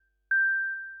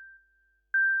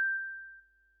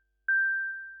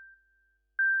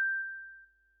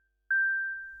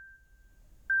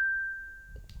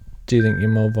Do you think you're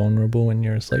more vulnerable when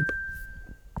you're asleep?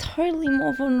 Totally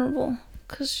more vulnerable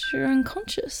because you're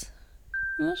unconscious.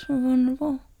 Much more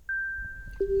vulnerable.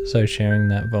 So sharing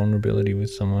that vulnerability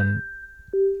with someone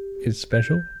is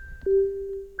special?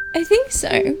 I think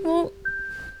so. Well,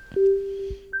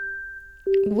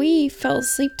 we fell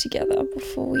asleep together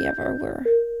before we ever were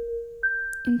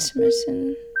intimate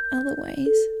in other ways.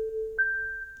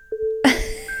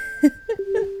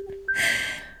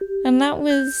 And that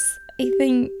was, I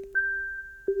think,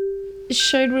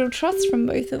 showed real trust from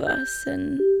both of us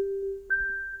and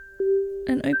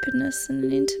an openness and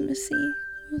an intimacy.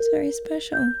 It was very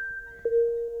special. I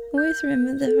always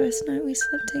remember the first night we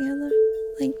slept together,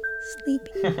 like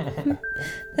sleeping.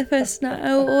 The first night,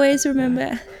 I will always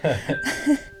remember.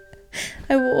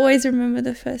 I will always remember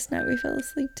the first night we fell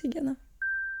asleep together.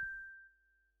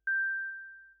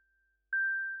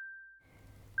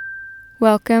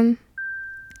 Welcome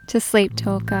to Sleep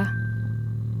Talker,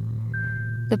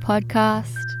 the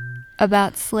podcast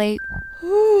about sleep,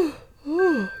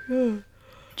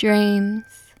 dreams,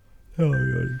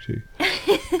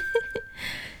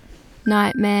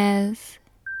 nightmares,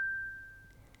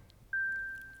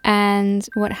 and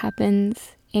what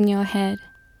happens in your head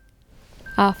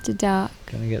after dark.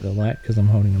 Can I get the light because I'm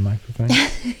holding a microphone?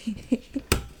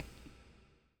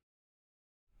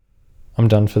 I'm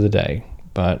done for the day,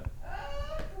 but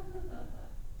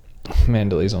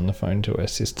Mandaly's on the phone to her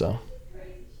sister.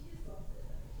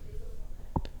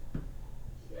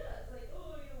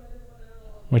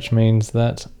 Which means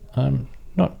that I'm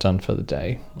not done for the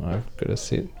day. I've got to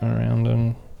sit around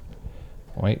and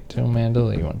wait till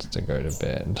Mandaly wants to go to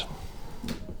bed.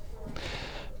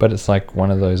 But it's like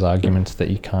one of those arguments that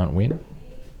you can't win.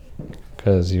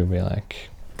 Because you'll be like,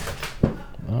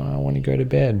 oh, I want to go to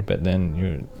bed. But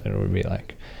then it'll be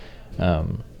like,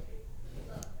 well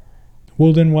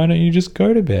then why don't you just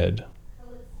go to bed?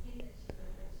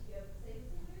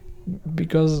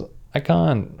 Because I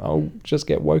can't. I'll just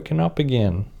get woken up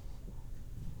again.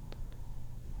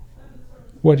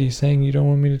 What are you saying? You don't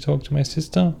want me to talk to my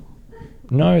sister?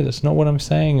 No, that's not what I'm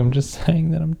saying. I'm just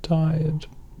saying that I'm tired.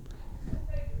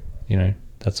 You know,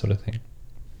 that sort of thing.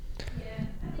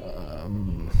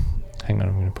 Hang on,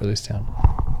 I'm going to put this down.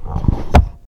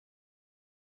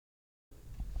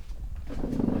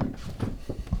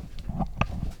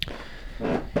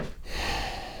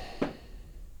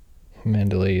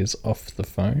 Mandaly is off the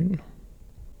phone.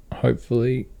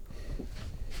 Hopefully,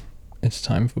 it's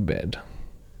time for bed.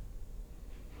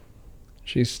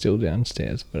 She's still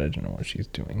downstairs, but I don't know what she's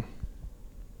doing.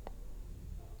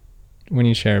 When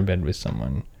you share a bed with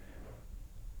someone,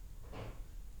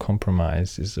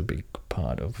 compromise is a big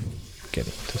part of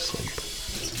getting to sleep.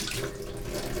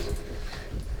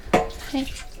 Hey.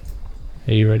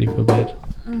 Are you ready for bed?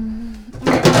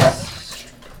 Almost.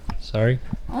 Sorry?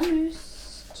 Almost.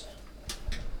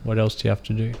 What else do you have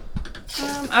to do?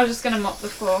 I was just going to mop the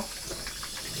floor.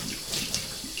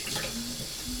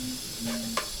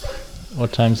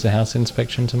 What time's the house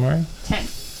inspection tomorrow? 10.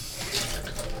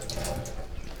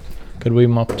 Could we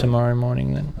mop tomorrow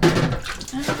morning then?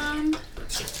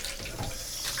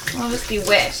 I'll just be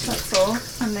wet, that's all,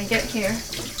 when they get here.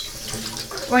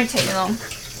 Won't take me long.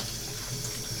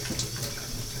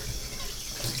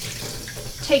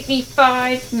 Take me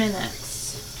 5 minutes.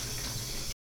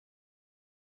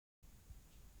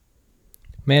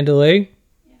 Mandaly?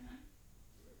 Yeah.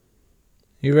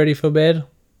 You ready for bed?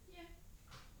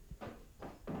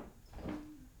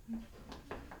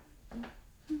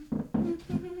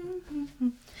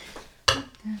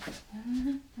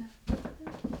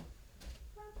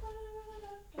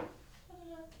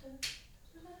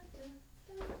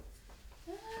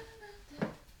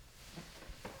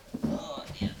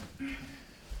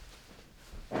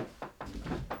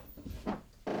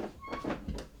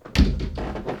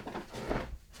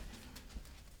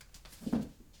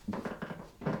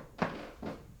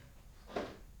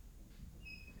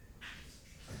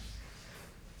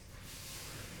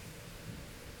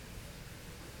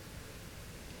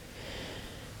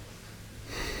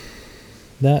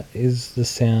 That is the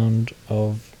sound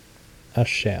of a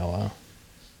shower.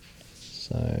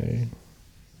 So,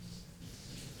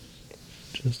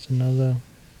 just another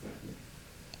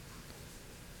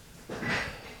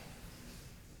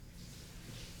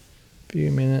few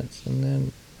minutes and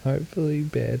then hopefully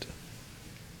bed.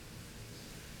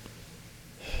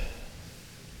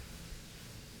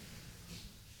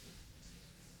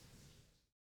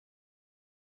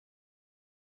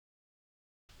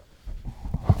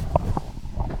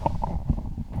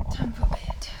 Time for bed.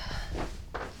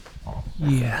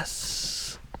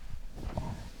 Yes.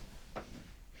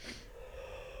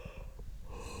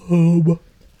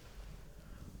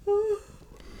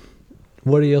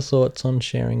 What are your thoughts on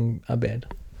sharing a bed?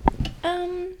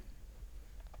 I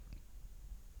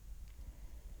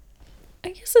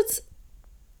guess it's,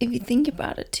 if you think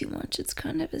about it too much, it's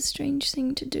kind of a strange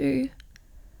thing to do,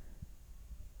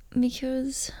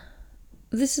 because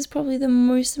this is probably the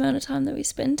most amount of time that we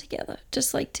spend together,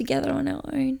 just like together on our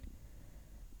own.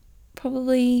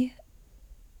 Probably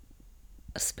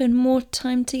spend more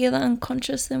time together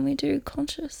unconscious than we do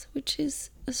conscious, which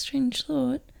is a strange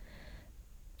thought.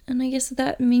 And I guess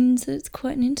that means that it's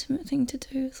quite an intimate thing to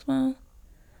do as well.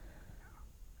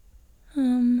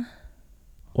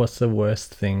 What's the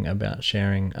worst thing about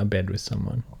sharing a bed with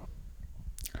someone?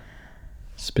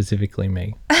 Specifically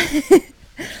me.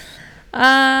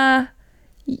 I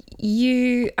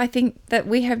think that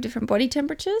we have different body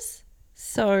temperatures,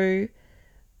 so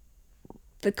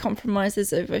the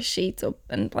compromises over sheets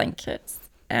and blankets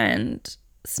and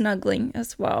snuggling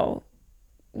as well,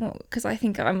 because I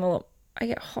think I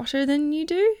get hotter than you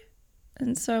do,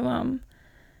 and so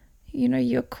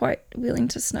you're quite willing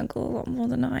to snuggle a lot more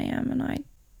than I am, and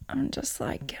I'm just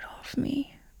like, get off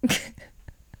me.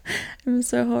 I'm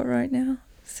so hot right now,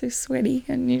 so sweaty,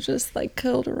 and you're just like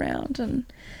curled around, and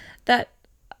that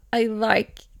I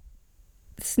like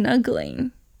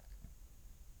snuggling,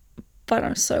 but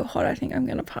I'm so hot I think I'm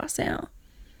gonna pass out.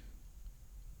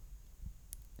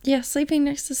 Yeah, sleeping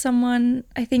next to someone,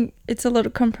 I think it's a lot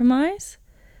of compromise.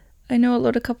 I know a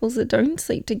lot of couples that don't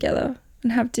sleep together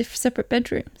and have separate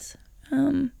bedrooms.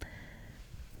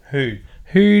 Who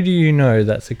do you know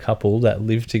that's a couple that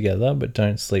live together but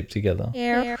don't sleep together?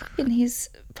 Eric and his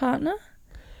partner.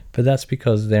 But that's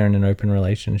because they're in an open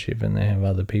relationship and they have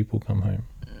other people come home.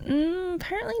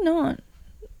 Apparently not.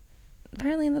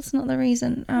 Apparently that's not the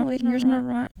reason. You're not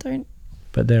right. Don't.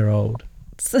 But they're old.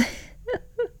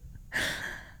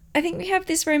 I think we have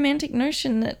this romantic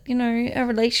notion that, a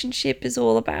relationship is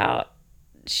all about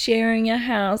sharing a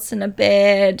house and a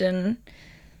bed, and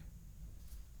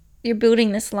you're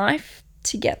building this life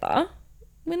together,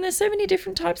 when there's so many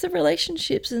different types of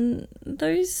relationships, and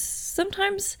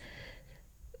sometimes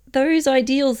those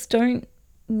ideals don't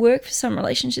work for some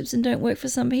relationships and don't work for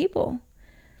some people.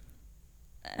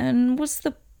 And what's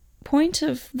the point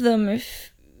of them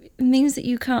if it means that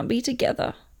you can't be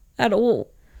together at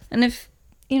all? And if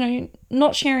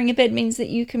not sharing a bed means that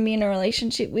you can be in a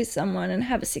relationship with someone and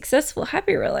have a successful,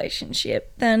 happy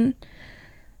relationship, then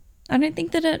I don't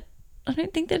think that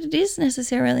it is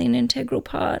necessarily an integral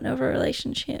part of a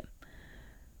relationship.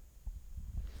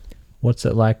 What's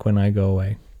it like when I go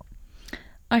away?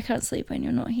 I can't sleep when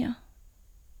you're not here.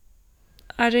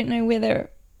 I don't know whether...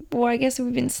 Well, I guess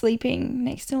we've been sleeping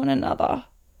next to one another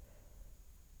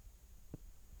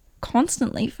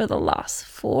constantly for the last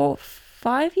 4 or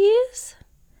 5 years.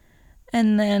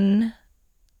 And then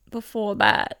before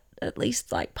that, at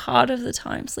least like part of the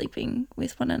time sleeping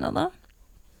with one another.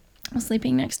 Or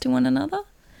sleeping next to one another.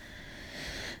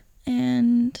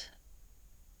 And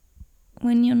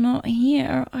when you're not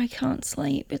here, I can't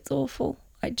sleep. It's awful.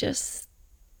 I'm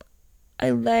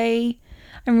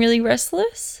really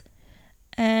restless,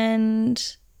 and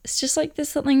it's just like there's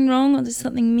something wrong, or there's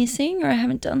something missing, or I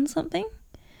haven't done something.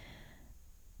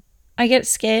 I get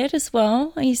scared as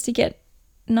well. I used to get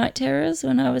night terrors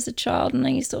when I was a child, and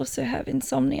I used to also have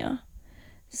insomnia.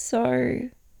 So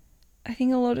I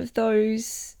think a lot of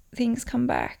those things come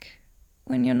back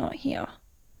when you're not here.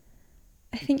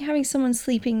 I think having someone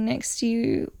sleeping next to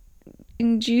you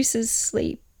induces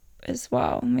sleep as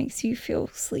well, makes you feel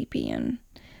sleepy, and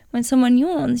when someone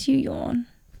yawns, you yawn.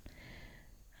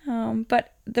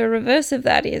 But the reverse of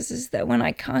that is that when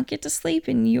I can't get to sleep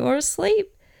and you're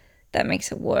asleep, that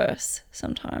makes it worse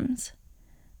sometimes.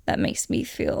 That makes me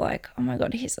feel like, oh my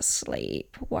God, he's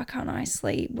asleep. Why can't I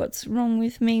sleep? What's wrong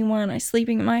with me? Why aren't I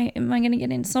sleeping? Am I going to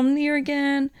get insomnia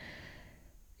again?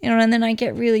 And then I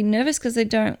get really nervous because I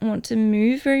don't want to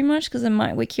move very much because I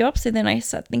might wake you up. So then I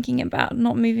start thinking about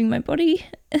not moving my body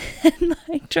and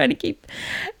like trying to keep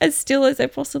as still as I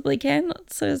possibly can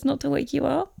so as not to wake you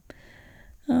up.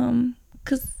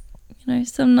 Because,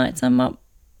 some nights I'm up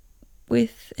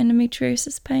with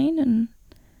endometriosis pain and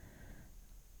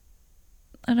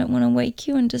I don't want to wake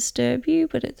you and disturb you,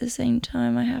 but at the same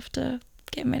time I have to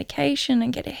get medication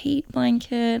and get a heat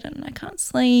blanket and I can't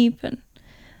sleep and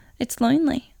it's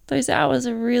lonely. Those hours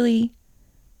are really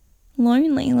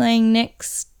lonely, laying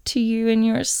next to you and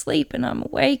you're asleep and I'm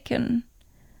awake, and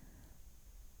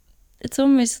it's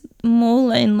almost more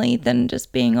lonely than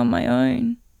just being on my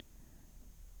own.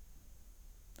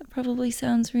 That probably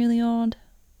sounds really odd.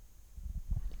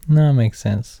 No, it makes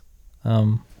sense.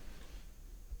 Oh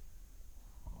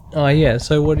yeah,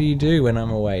 so what do you do when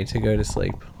I'm away to go to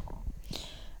sleep?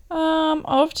 I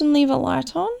often leave a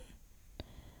light on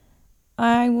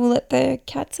I will let the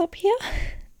cats up here.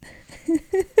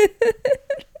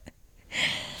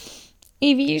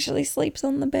 Evie usually sleeps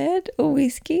on the bed, or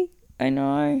Whiskey. I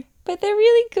know. But they're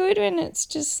really good when it's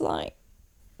just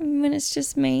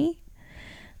me.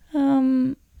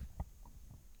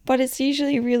 But it's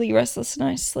usually really restless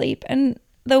night sleep. And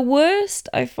the worst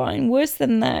I find, worse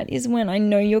than that, is when I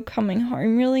know you're coming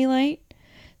home really late.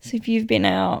 So if you've been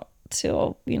out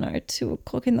till, 2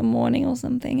 o'clock in the morning or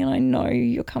something, and I know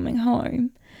you're coming home,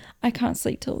 I can't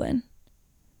sleep till then.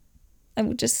 I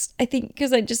think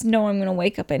because I just know I'm going to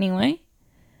wake up anyway.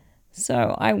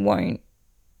 So I won't.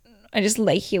 I just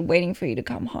lay here waiting for you to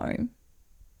come home.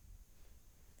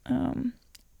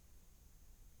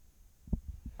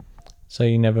 So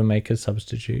you never make a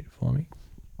substitute for me?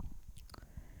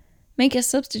 Make a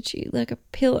substitute, like a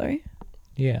pillow?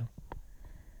 Yeah.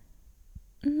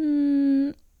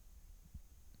 Not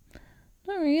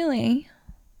really.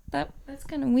 That's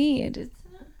kind of weird, isn't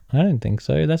it? I don't think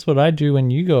so. That's what I do when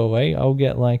you go away. I'll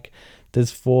get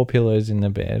there's 4 pillows in the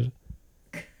bed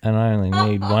and I only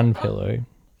need 1 pillow.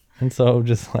 And so I'll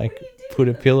just put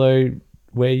a pillow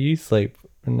where you sleep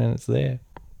and then it's there.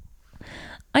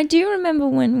 I do remember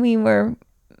when we were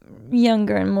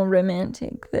younger and more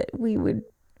romantic that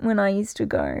when I used to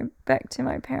go back to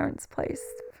my parents' place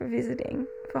for visiting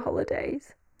for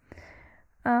holidays,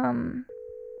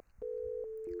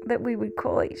 that we would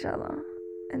call each other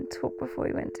and talk before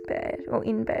we went to bed, or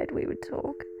in bed we would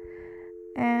talk.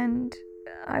 And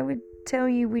I would tell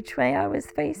you which way I was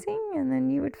facing, and then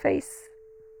you would face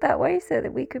that way so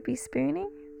that we could be spooning.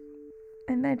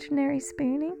 Imaginary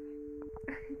spooning.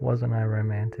 Wasn't I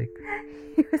romantic?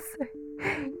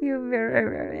 You were very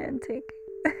romantic.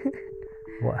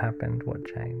 What happened? What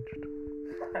changed?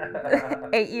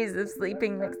 8 years of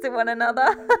sleeping next to one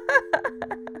another.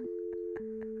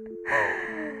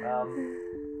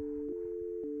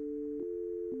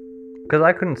 Because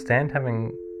I couldn't stand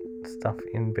having stuff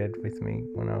in bed with me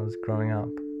when I was growing up.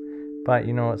 But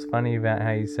you know what's funny about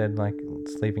how you said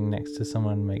sleeping next to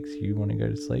someone makes you want to go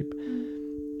to sleep?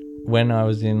 When I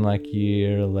was in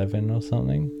year 11 or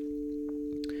something,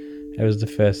 it was the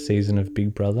first season of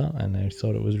Big Brother and I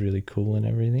thought it was really cool and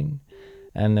everything.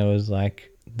 And there was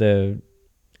the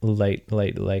late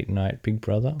night Big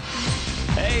Brother.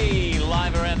 Hey,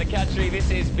 live around the country,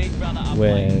 this is Big Brother Update.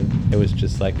 Where it was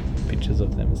just pictures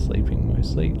of them sleeping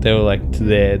mostly. They were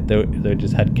they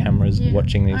just had cameras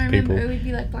watching these people. It would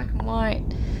be black and white.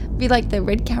 It'd be the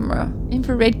red camera,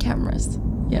 infrared cameras.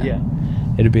 Yeah.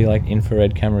 It'd be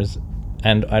infrared cameras,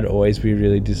 and I'd always be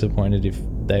really disappointed if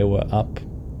they were up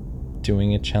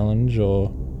doing a challenge or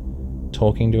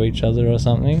talking to each other or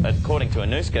something. According to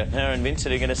Anushka, her and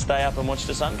Vincent are going to stay up and watch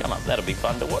the sun come up. That'll be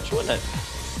fun to watch, wouldn't it?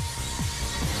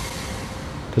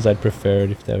 Because I'd prefer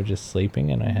it if they were just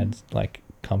sleeping and I had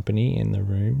company in the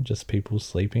room, just people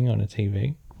sleeping on a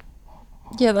TV.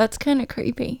 Yeah, that's kind of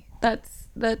creepy.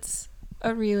 That's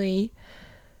a really...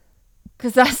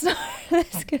 Because that's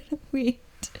kind of weird.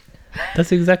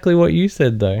 That's exactly what you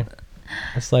said, though.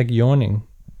 It's like yawning.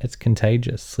 It's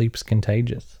contagious. Sleep's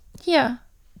contagious. Yeah,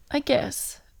 I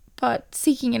guess. But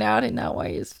seeking it out in that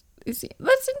way is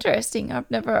that's interesting. I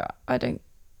never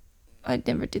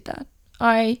did that.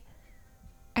 I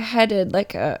had a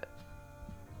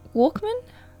Walkman.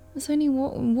 Sony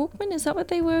Walkman, is that what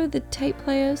they were? The tape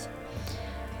players?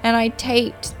 And I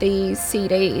taped these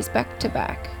CDs back to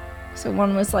back. So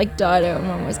one was Dido and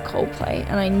one was Coldplay.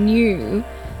 And I knew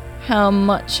how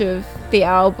much of the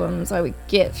albums I would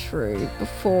get through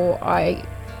before I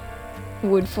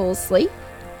would fall asleep.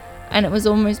 And it was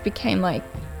almost became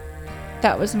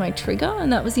that was my trigger,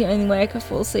 and that was the only way I could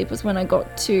fall asleep was when I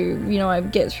got to,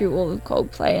 I'd get through all of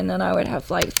Coldplay and then I would have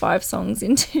 5 songs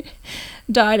into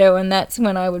Dido, and that's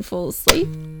when I would fall asleep.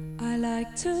 I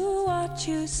like to watch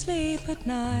you sleep at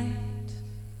night.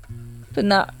 But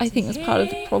that, I think, was part of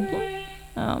the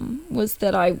problem, was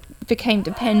that I became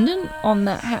dependent on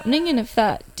that happening, and if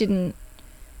I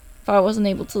wasn't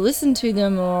able to listen to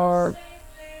them, or,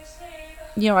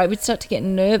 I would start to get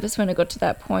nervous when I got to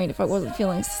that point if I wasn't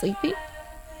feeling sleepy,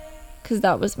 because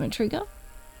that was my trigger.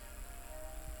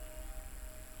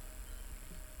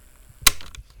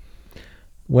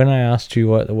 When I asked you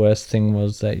what the worst thing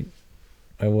was that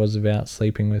it was about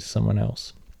sleeping with someone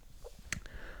else,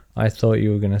 I thought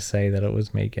you were going to say that it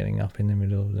was me getting up in the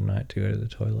middle of the night to go to the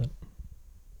toilet.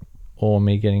 Or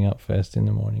me getting up first in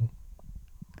the morning.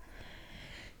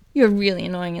 You're really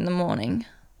annoying in the morning.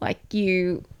 Oh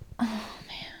man.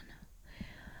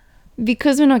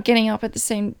 Because we're not getting up at the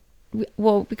same...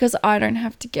 Well, because I don't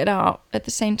have to get up at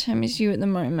the same time as you at the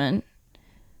moment,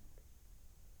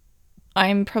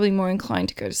 I'm probably more inclined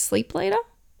to go to sleep later.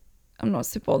 I'm not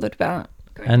so bothered about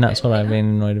Go to And that's bed what I've later.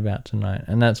 been annoyed about tonight.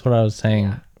 And that's what I was saying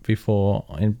Yeah. before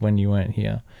when you weren't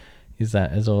here, is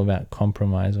that it's all about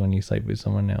compromise when you sleep with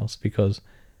someone else, because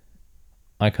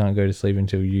I can't go to sleep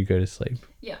until you go to sleep.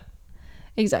 Yeah,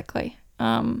 exactly.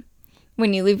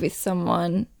 When you live with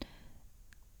someone,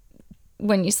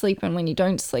 when you sleep and when you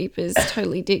don't sleep is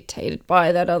totally dictated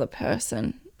by that other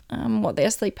person, what their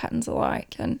sleep patterns are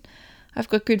like. And I've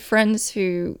got good friends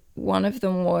who one of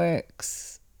them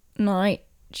works night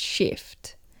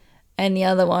shift and the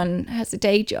other one has a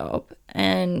day job,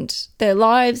 and their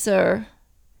lives are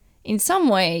in some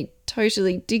way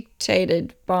totally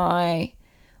dictated by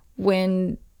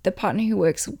when the partner who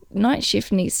works night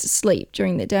shift needs to sleep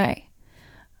during the day.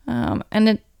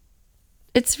 And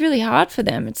it's really hard for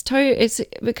them. It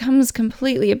becomes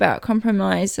completely about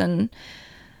compromise and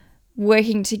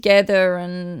working together,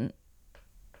 and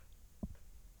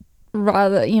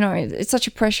rather, it's such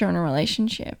a pressure on a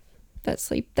relationship,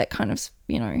 that kind of,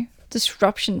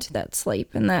 disruption to that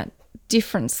sleep and that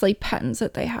different sleep patterns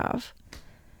that they have.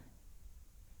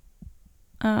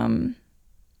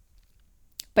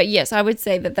 But yes, I would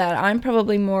say that I'm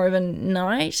probably more of a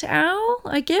night owl,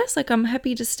 I guess. Like, I'm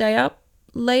happy to stay up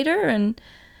later, and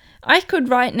I could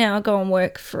right now go and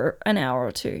work for an hour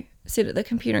or two, sit at the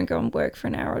computer and go and work for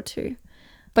an hour or two.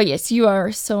 But yes, you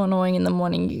are so annoying in the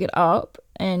morning. You get up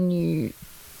and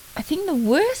I think the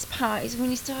worst part is when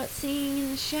you start singing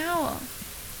in the shower.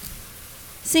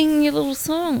 Singing your little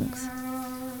songs.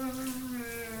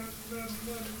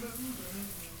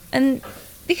 And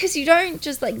because you don't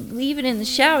just leave it in the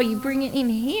shower, you bring it in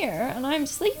here, and I'm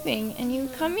sleeping, and you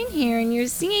come in here and you're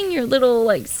singing your little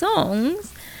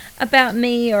songs about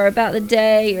me or about the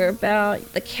day or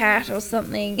about the cat or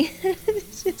something.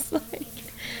 It's just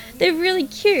they're really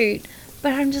cute,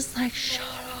 but I'm just shut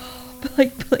up,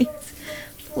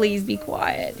 please be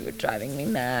quiet, you're driving me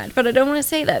mad. But I don't want to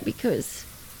say that because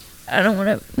I don't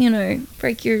want to,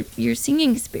 break your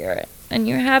singing spirit. And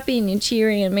you're happy and you're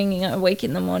cheery, and being awake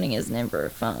in the morning is never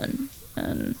fun.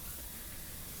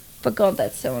 But God,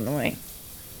 that's so annoying.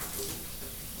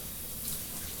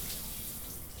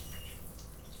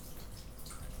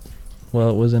 Well,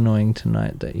 it was annoying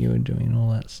tonight that you were doing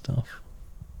all that stuff.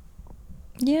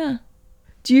 Yeah.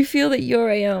 Do you feel that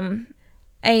you're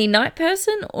a night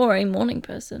person or a morning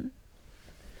person?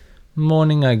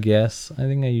 Morning, I guess. I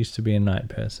think I used to be a night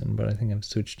person, but I think I've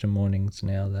switched to mornings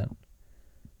now that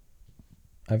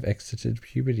I've exited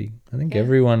puberty. I think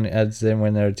everyone adds them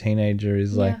when they're a teenager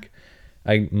is a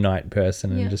night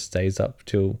person and just stays up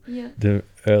till the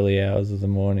early hours of the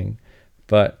morning.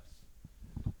 But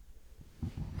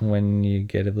when you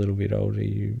get a little bit older,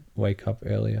 you wake up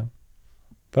earlier.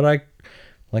 But I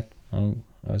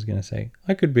was going to say,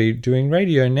 I could be doing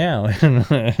radio now. I'm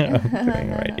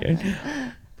doing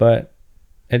radio. But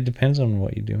it depends on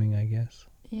what you're doing, I guess.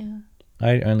 Yeah.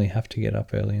 I only have to get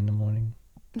up early in the morning.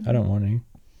 Mm-hmm. I don't want to.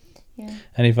 Yeah.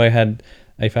 And if I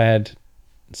had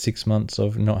 6 months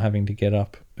of not having to get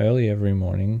up early every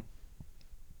morning,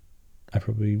 I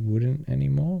probably wouldn't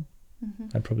anymore.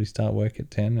 Mm-hmm. I'd probably start work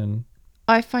at 10 and...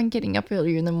 I find getting up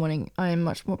earlier in the morning, I am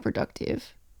much more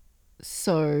productive.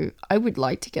 So I would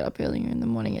like to get up earlier in the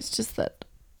morning. It's just that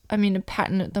I'm in a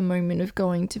pattern at the moment of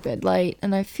going to bed late.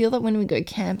 And I feel that when we go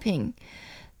camping,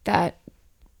 that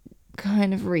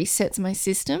kind of resets my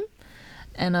system.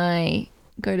 And I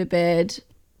go to bed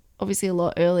obviously a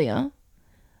lot earlier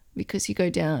because you go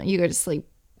to sleep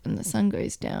and the sun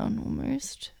goes down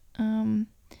almost.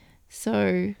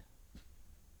 So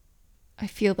I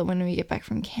feel that when we get back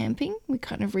from camping, we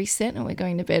kind of reset and we're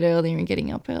going to bed earlier and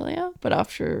getting up earlier. But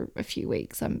after a few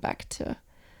weeks, I'm back to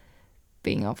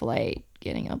being up late,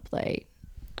 getting up late.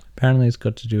 Apparently it's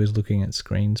got to do with looking at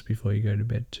screens before you go to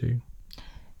bed too.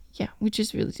 Yeah, which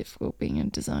is really difficult being a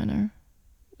designer.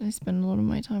 I spend a lot of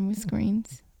my time with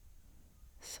screens.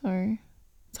 So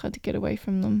it's hard to get away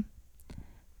from them.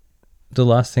 The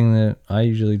last thing that I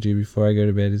usually do before I go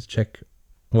to bed is check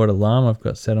what alarm I've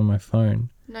got set on my phone.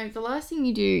 No, the last thing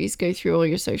you do is go through all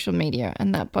your social media,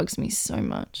 and that bugs me so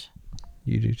much.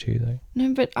 You do too, though.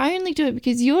 No, but I only do it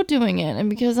because you're doing it, and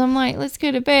because I'm like, let's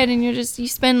go to bed, and you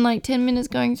spend 10 minutes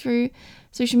going through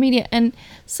social media, and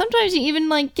sometimes you even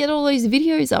get all those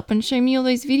videos up and show me all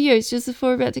those videos just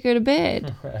before we're about to go to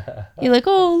bed. You're like,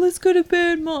 oh, let's go to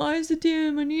bed, my eyes are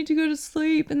dim, I need to go to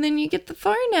sleep, and then you get the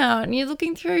phone out and you're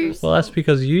looking through. Well, that's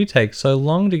because you take so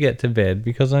long to get to bed,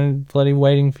 because I'm bloody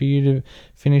waiting for you to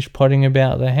finish potting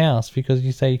about the house, because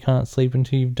you say you can't sleep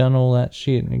until you've done all that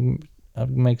shit.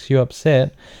 makes you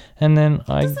upset, and then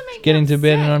I doesn't make get me into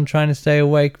bed and upset. I'm trying to stay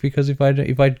awake because if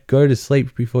I go to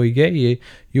sleep before you get here,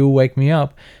 you'll wake me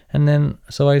up, and then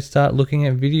so I start looking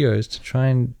at videos to try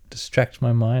and distract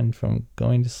my mind from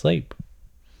going to sleep.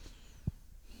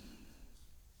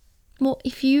 Well,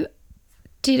 if you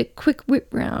did a quick whip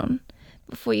round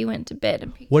before you went to bed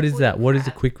and picked What up is all that? your What is a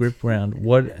crap. quick whip round?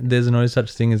 There's no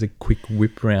such thing as a quick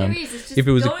whip round. There is, it's just If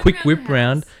it was a going quick around whip the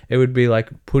round, house. it would be like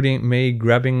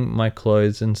grabbing my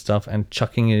clothes and stuff and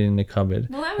chucking it in the cupboard.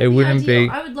 Well, that would It be wouldn't ideal. be.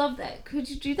 I would love that. Could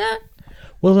you do that?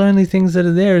 Well, the only things that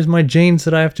are there is my jeans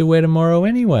that I have to wear tomorrow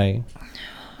anyway.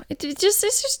 It's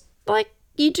just like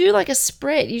you do like a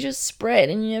spread. You just spread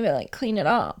and you never like clean it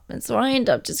up. And so I end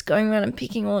up just going around and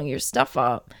picking all your stuff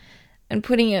up and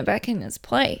putting it back in its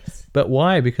place. But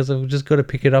why? Because I've just got to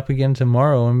pick it up again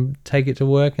tomorrow and take it to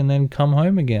work and then come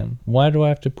home again. Why do I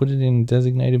have to put it in a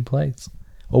designated place?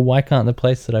 Or why can't the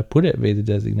place that I put it be the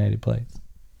designated place?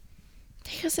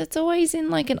 Because it's always in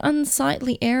like an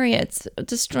unsightly area. It's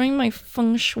destroying my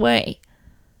feng shui.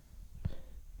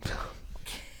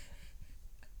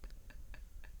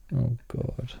 Oh,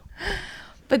 God.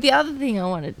 But the other thing I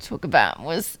wanted to talk about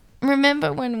was,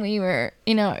 remember when we were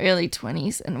in our early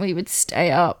 20s and we would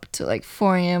stay up till like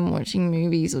 4 a.m. watching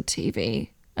movies or TV,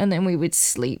 and then we would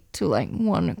sleep till like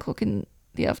 1 o'clock in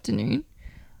the afternoon?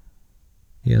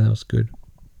 Yeah, that was good.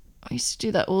 I used to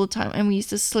do that all the time, and we used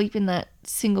to sleep in that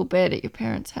single bed at your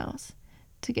parents' house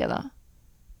together.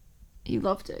 You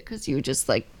loved it because you were just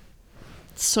like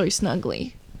so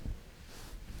snuggly.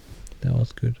 That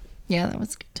was good. Yeah, that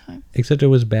was a good time. Except it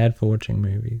was bad for watching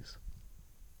movies.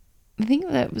 I think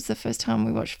that was the first time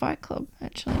we watched Fight Club,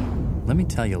 actually. Let me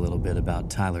tell you a little bit about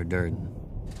Tyler Durden.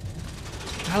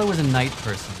 Tyler was a night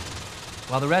person.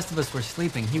 While the rest of us were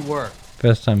sleeping, he worked.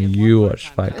 First time you watched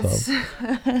Fight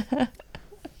Club.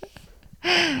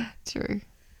 True.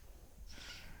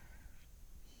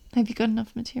 Have you got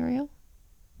enough material?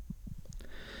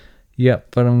 Yep,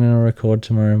 but I'm going to record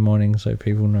tomorrow morning so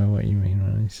people know what you mean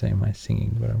when I say my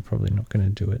singing, but I'm probably not going to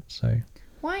do it, so...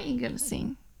 Why aren't you going to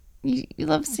sing? You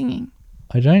love singing.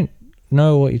 I don't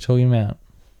know what you're talking about.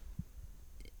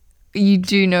 You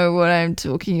do know what I'm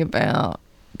talking about.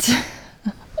 Do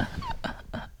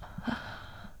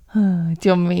you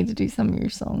want me to do some of your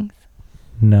songs?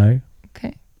 No.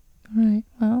 Okay. All right.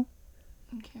 Well.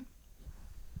 Okay.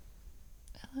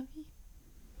 I love you.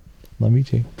 Love me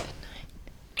too.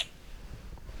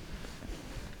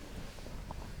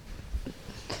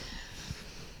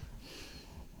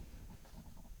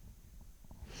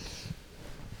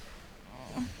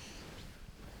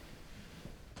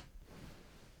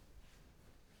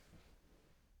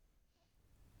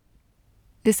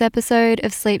 This episode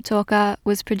of Sleep Talker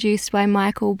was produced by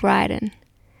Michael Bryden.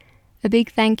 A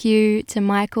big thank you to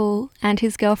Michael and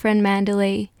his girlfriend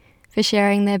Mandalee for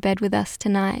sharing their bed with us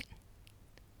tonight.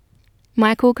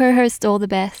 Michael co-hosts All the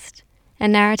Best, a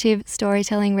narrative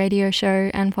storytelling radio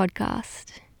show and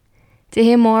podcast. To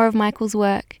hear more of Michael's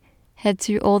work, head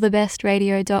to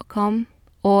allthebestradio.com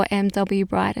or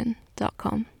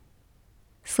mwbryden.com.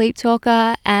 Sleep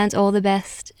Talker and All the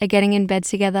Best are getting in bed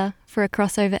together for a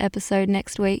crossover episode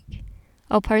next week.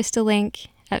 I'll post a link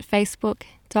at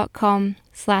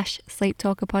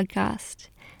facebook.com/sleeptalkerpodcast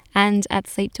and at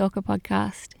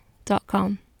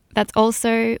sleeptalkerpodcast.com. That's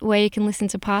also where you can listen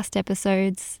to past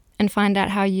episodes and find out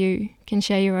how you can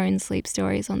share your own sleep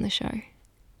stories on the show.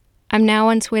 I'm now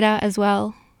on Twitter as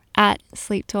well, at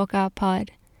sleeptalkerpod,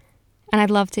 and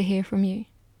I'd love to hear from you.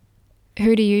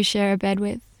 Who do you share a bed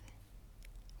with?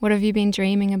 What have you been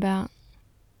dreaming about?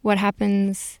 What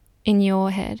happens in your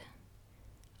head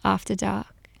after dark?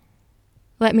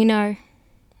 Let me know.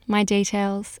 My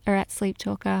details are at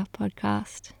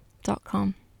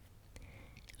sleeptalkerpodcast.com.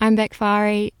 I'm Beck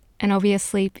Fari, and I'll be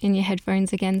asleep in your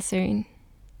headphones again soon.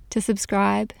 To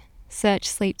subscribe, search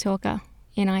Sleep Talker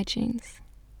in iTunes.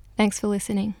 Thanks for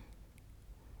listening.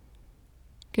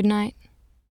 Good night.